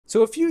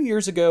So a few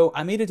years ago,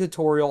 I made a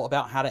tutorial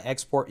about how to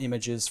export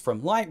images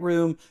from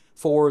Lightroom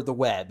for the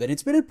web, and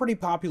it's been a pretty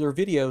popular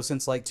video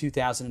since like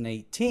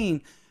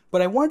 2018,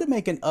 but I wanted to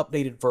make an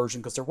updated version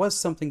because there was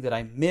something that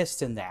I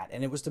missed in that,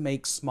 and it was to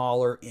make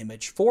smaller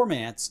image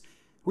formats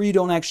where you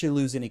don't actually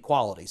lose any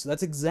quality. So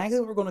that's exactly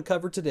what we're going to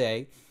cover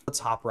today. Let's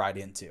hop right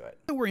into it.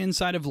 We're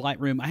inside of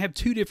Lightroom. I have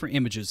two different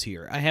images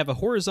here. I have a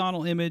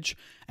horizontal image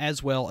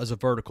as well as a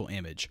vertical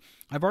image.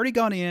 I've already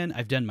gone in,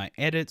 I've done my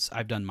edits,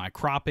 I've done my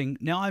cropping.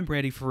 Now I'm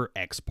ready for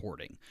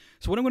exporting.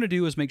 So what I'm going to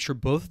do is make sure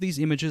both of these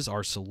images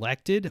are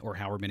selected, or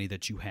however many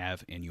that you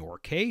have in your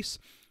case.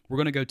 We're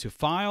going to go to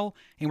File,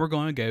 and we're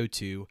going to go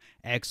to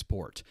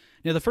Export.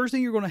 Now, the first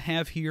thing you're going to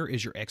have here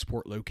is your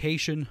export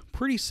location.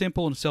 Pretty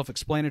simple and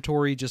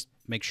self-explanatory. Just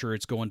make sure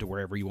it's going to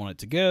wherever you want it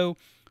to go.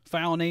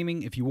 File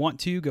naming, if you want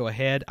to, go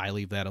ahead. I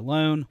leave that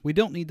alone. We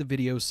don't need the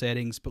video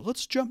settings, but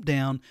let's jump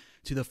down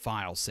to the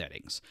file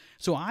settings.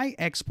 So I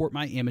export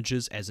my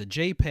images as a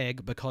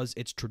JPEG because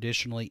it's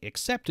traditionally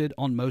accepted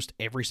on most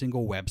every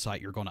single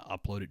website you're going to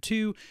upload it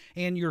to,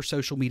 and your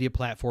social media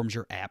platforms,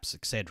 your apps,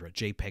 etc.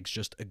 JPEG's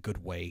just a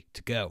good way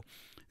to go.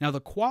 Now, the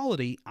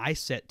quality I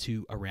set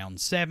to around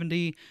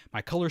 70.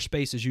 My color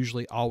space is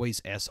usually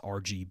always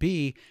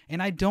sRGB,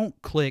 and I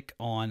don't click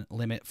on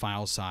limit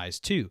file size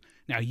to.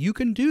 Now, you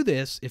can do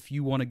this if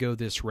you want to go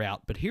this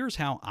route, but here's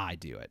how I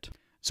do it.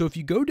 So if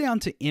you go down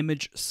to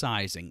image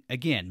sizing,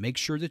 again, make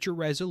sure that your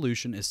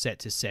resolution is set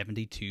to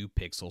 72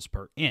 pixels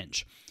per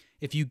inch.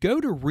 If you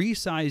go to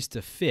resize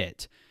to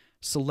fit,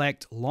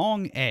 select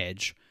long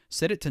edge,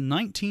 set it to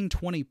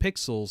 1920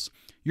 pixels,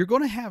 you're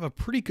going to have a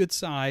pretty good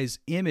size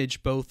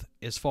image, both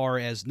as far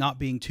as not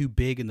being too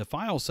big in the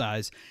file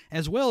size,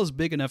 as well as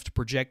big enough to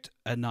project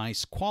a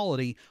nice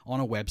quality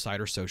on a website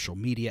or social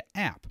media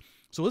app.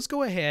 So let's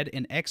go ahead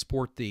and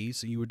export these.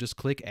 So you would just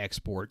click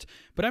export,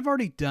 but I've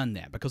already done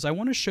that because I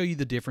want to show you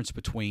the difference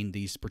between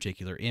these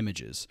particular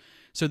images.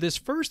 So this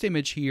first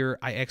image here,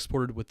 I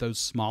exported with those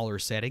smaller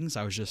settings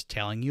I was just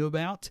telling you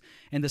about.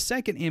 And the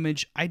second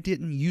image, I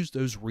didn't use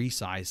those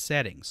resize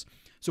settings.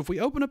 So if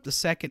we open up the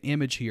second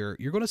image here,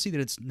 you're going to see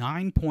that it's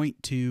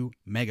 9.2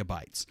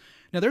 megabytes.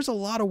 Now, there's a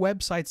lot of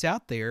websites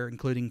out there,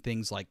 including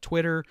things like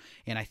Twitter,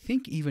 and I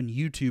think even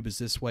YouTube is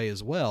this way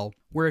as well,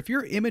 where if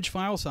your image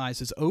file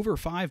size is over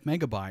 5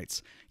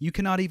 megabytes, you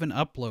cannot even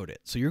upload it.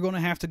 So you're going to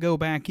have to go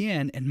back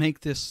in and make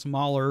this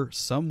smaller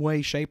some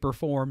way, shape, or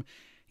form.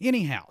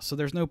 Anyhow, so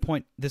there's no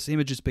point. This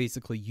image is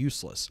basically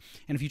useless.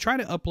 And if you try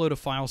to upload a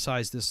file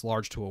size this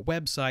large to a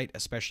website,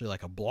 especially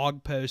like a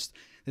blog post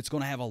that's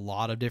going to have a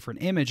lot of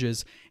different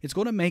images, it's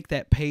going to make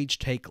that page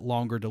take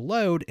longer to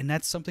load, and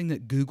that's something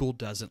that Google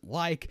doesn't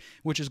like,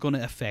 which is going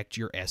to affect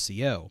your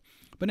SEO.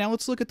 But now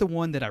let's look at the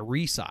one that I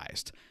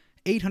resized.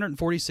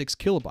 846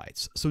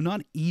 kilobytes, so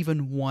not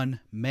even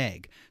 1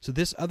 meg. So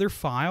this other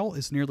file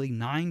is nearly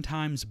 9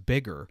 times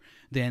bigger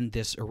than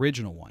this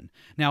original one.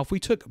 Now, if we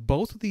took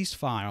both of these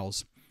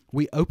files,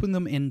 we open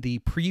them in the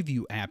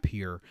preview app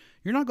here,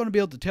 you're not going to be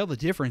able to tell the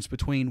difference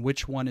between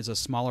which one is a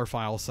smaller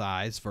file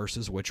size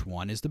versus which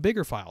one is the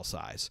bigger file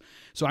size.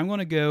 So I'm going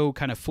to go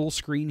kind of full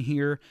screen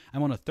here.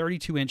 I'm on a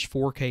 32-inch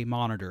 4K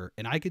monitor,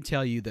 and I can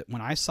tell you that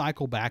when I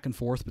cycle back and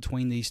forth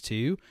between these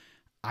two,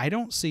 I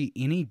don't see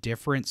any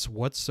difference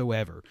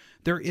whatsoever.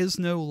 There is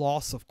no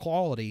loss of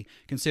quality,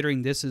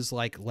 considering this is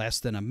like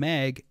less than a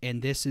meg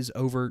and this is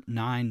over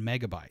 9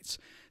 megabytes.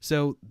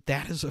 So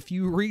that is a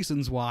few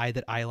reasons why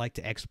that I like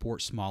to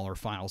export smaller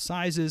file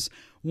sizes.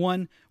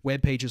 1,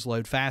 web pages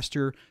load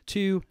faster.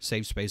 2,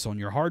 save space on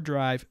your hard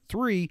drive.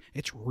 3,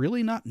 it's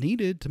really not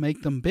needed to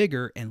make them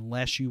bigger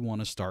unless you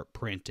want to start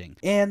printing.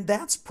 And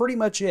that's pretty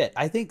much it.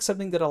 I think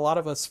something that a lot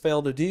of us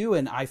fail to do,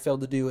 and I failed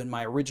to do in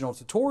my original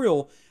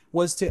tutorial,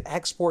 was to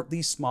export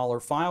these smaller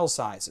file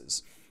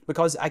sizes.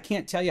 Because I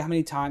can't tell you how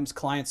many times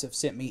clients have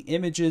sent me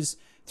images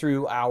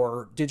through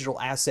our digital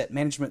asset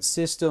management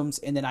systems,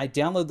 and then I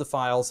download the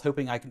files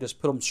hoping I can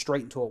just put them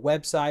straight into a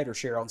website or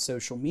share on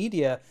social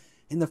media,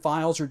 and the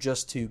files are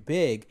just too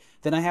big.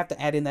 Then I have to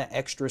add in that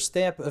extra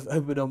step of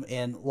opening them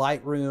in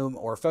Lightroom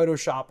or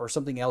Photoshop or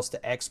something else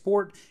to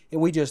export, and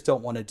we just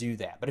don't want to do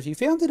that. But if you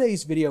found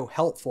today's video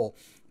helpful,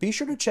 be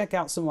sure to check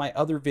out some of my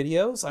other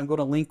videos. I'm going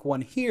to link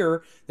one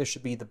here that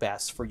should be the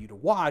best for you to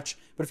watch.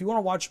 But if you want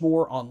to watch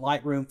more on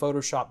Lightroom,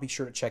 Photoshop, be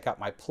sure to check out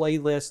my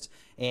playlist.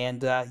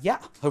 And yeah,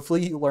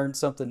 hopefully you learned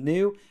something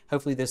new.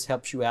 Hopefully this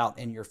helps you out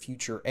in your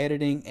future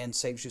editing and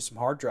saves you some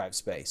hard drive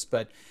space.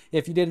 But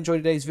if you did enjoy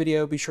today's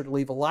video, be sure to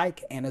leave a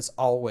like. And as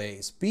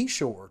always, be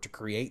sure to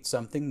create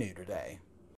something new today.